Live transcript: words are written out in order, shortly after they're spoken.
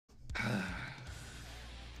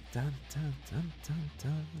Dun, dun, dun, dun,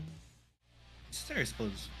 dun. Sincerus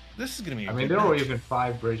Blues. This is gonna be. I mean, there were even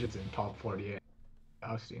 5 Bridgets in top 48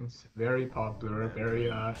 castings. Very popular,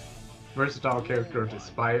 very versatile character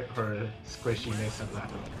despite her squishiness and lack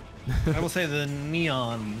of. I will say the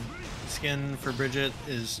neon skin for Bridget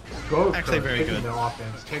is Goackur actually very taking good. the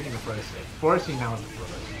offense, taking the first hit, forcing out the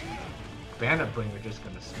first. Bandit Bringer just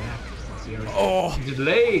gonna smack Sincerus. Oh!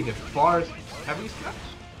 Delayed bars, heavy stretch.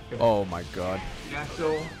 Oh my god.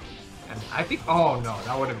 Cancel. And I think, oh no,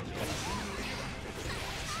 that would have been good.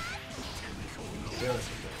 Sincerus,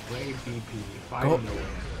 great BP, fighting the win.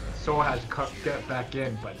 Soul has cut, get back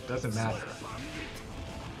in, but it doesn't matter.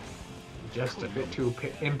 Just a bit too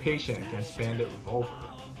impatient against Bandit Revolver.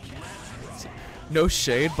 No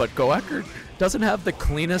shade, but goackur doesn't have the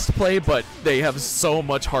cleanest play, but they have so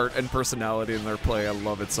much heart and personality in their play. I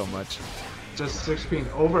love it so much. Just 16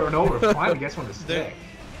 over and over, finally gets one to stick.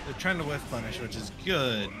 They're trying to whiff punish, which is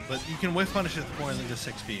good, but you can whiff punish with more than just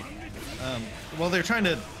 6p. Well, they're trying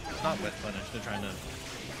to not whiff punish, they're trying to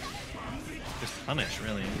just punish,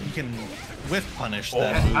 really. You can whiff punish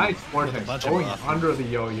that. And nice with a vortex bunch going of buff. under the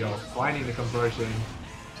yo-yo, finding the conversion,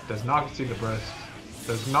 does not see the burst,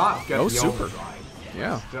 does not get No the super. overdrive.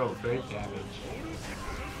 Yeah. Still great damage.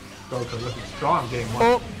 Goku looking strong game 1.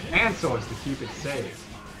 Oh. And so as to keep it safe.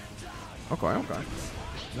 Okay, okay.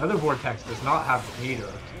 Another vortex does not have the meter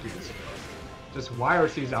to do this. Just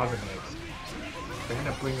YRC's out of the mix.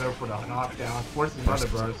 Bandit Bringer for the knockdown, forces another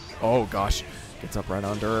burst. Oh gosh. Gets up right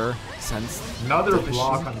under her. Sends Another the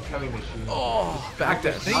block machine. on the killing machine. Oh, back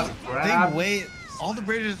Back dash. They wait. All the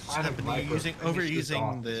Bridges Kind have of been micro overusing finishes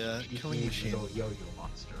the off killing each machine. little yo-yo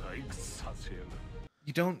monster.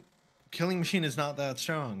 You don't. Killing machine is not that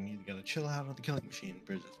strong. You gotta chill out on the killing machine,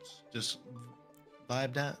 Bridges. Just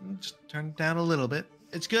vibe down and just turn it down a little bit.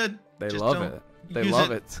 It's good. They Just love don't it. They use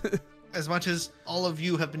love it. as much as all of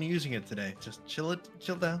you have been using it today. Just chill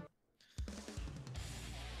down.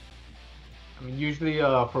 I mean, usually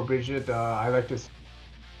for Bridget, I like to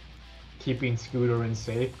keeping Scooter in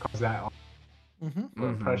safe because that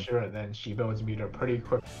for pressure, and then she builds meter pretty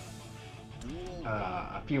quick.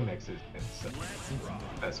 A few mixes, and so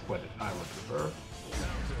that's what I would prefer.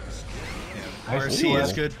 Yeah, RC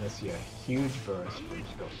is good. Let's see a huge burst from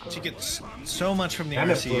Goku. She gets so much from the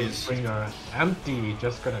And RCs. Bringer empty,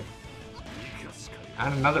 just gonna.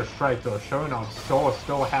 And another strike though, showing off Soul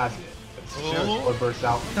still has it. Soul bursts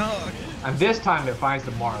out. No, And this time it finds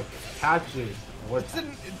the mark, catches, but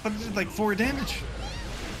it's like 4 damage.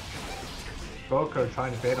 Goku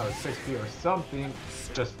trying to bait on 6p or something,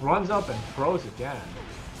 just runs up and throws again.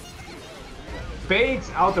 Baits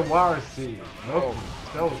out the YRC. Look,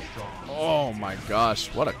 so strong. Oh my gosh,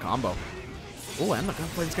 what a combo. Oh, and the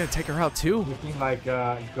gunflame's gonna take her out too. Looking like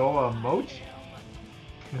Goa Moch.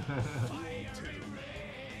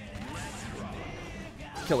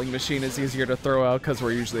 Killing machine is easier to throw out because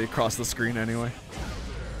we're usually across the screen anyway.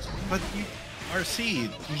 But you, RC,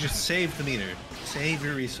 you just save the meter. Save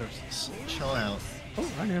your resources. Chill out. Oh,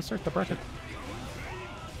 I'm gonna start the bracket.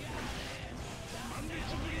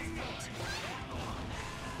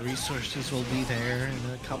 The resources will be there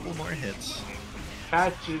in a couple more hits.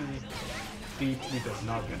 Catches DP does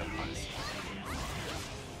not get a punish.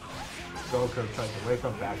 Goku tries to wake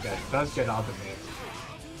up back dash, does get out the mix.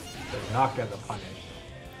 Does not get the punish.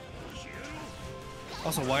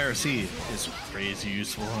 Also, YRC is crazy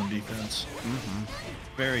useful on defense.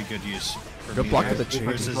 Very good use. For Good block with the meter chain.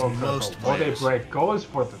 versus Goku, most before they players. break, goes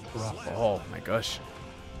for the thrust. Oh my gosh.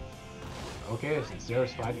 Okay,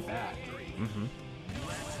 Sincerus fighting back.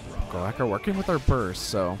 goackur working with our burst,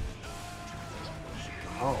 so.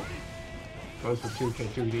 Oh. Goes for 2k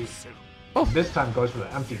 2d. Oh. This time goes for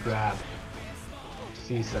the empty grab.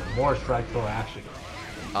 See some more strike throw action.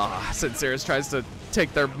 Sincerus tries to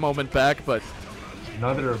take their moment back, but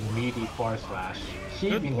Another meaty far slash.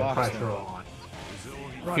 Keeping the blocks pressure there. on.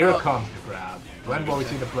 Here comes the grab. When will we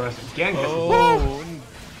see the burst? Again gets the Oh!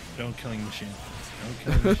 Don't killing machine.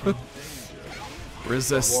 Don't killing machine.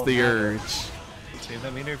 resist the urge. Save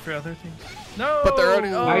that meter for other things. No! But they're already.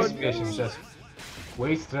 Oh, Nice vision, just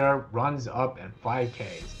waits there, runs up, and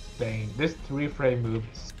 5Ks. Saying this 3-frame move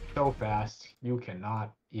is so fast, you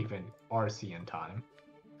cannot even RC in time.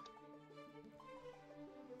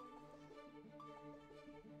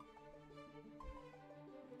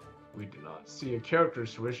 We do not see a character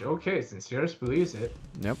switch. Okay, Sincerus believes it.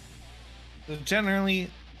 Yep. So generally,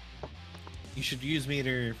 you should use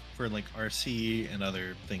meter for like RC and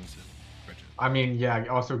other things. I mean, yeah,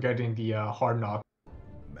 also getting the hard knock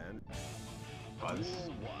buzz.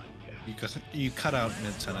 You cut out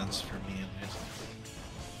mid-sentence for me.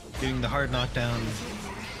 Getting the hard knockdown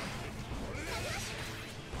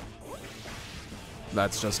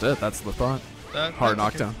That's just it. That's the thought. Hard Okay.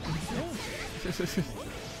 knockdown.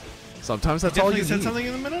 Sometimes that's all you Definitely said need. something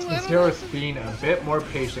in the middle. I don't know. Sincerus being a bit more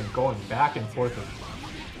patient, going back and forth with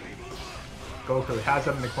Goku has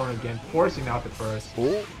him in the corner again, forcing out the burst.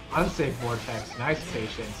 Oh, Unsafe vortex, nice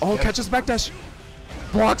patience. oh Gets- catches backdash.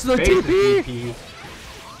 Blocks the faces TP. DP.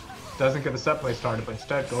 Doesn't get the set play started, but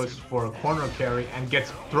instead goes for a corner carry and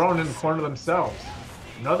gets thrown in the corner themselves.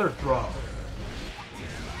 Another throw.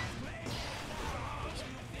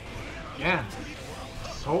 Again,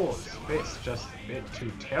 Soul's fist just a bit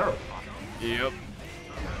too terrifying. Yep.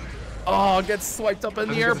 Oh, gets swiped up in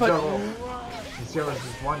the air, but Sincerus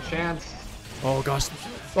is one chance. oh gosh.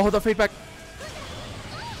 Oh, the feedback.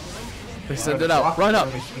 They send it Drop out. Run the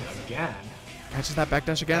up. machine again. Catches that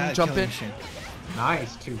backdash again. Bad Jump killing in. machine.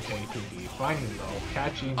 Nice 2K 2D. Finding low.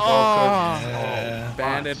 Catching Oh, Yeah.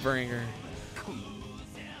 Bandit Bringer.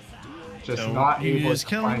 Just Don't not able use to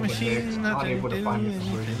killing find the machines, mix, not not to able to do find the anything.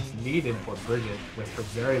 conversions needed for Bridget with her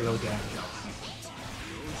very low damage.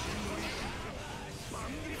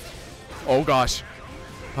 Oh gosh.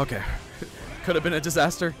 Okay. Could have been a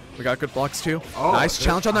disaster. We got good blocks too. Oh, Nice this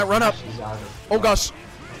challenge on that time run up. she's out of- Oh gosh.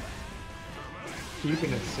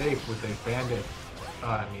 Keeping it safe with a bandit,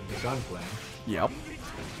 the gun flame. Yep.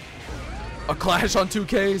 A clash on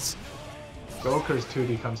 2Ks. Goku's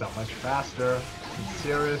 2D comes out much faster.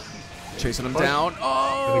 Sincerus, Chasing him Push. down. but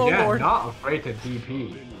Oh again, lord. not afraid to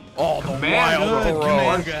DP. Oh, the Command wild good throw.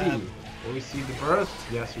 command. RC. grab. Will we see the burst?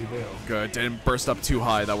 Yes, we do. Good. Didn't burst up too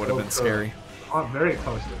high. That would have been Goku, scary. very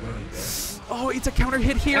close to winning this. Oh, it's a counter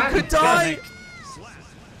hit here. And Could die.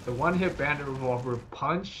 The one-hit bandit revolver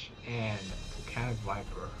punch and Volcanic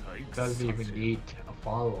Viper doesn't even need a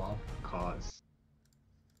follow-up because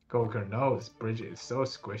Goku knows Bridget is so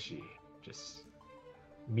squishy. Just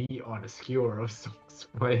meat on a skewer of some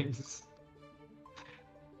flames.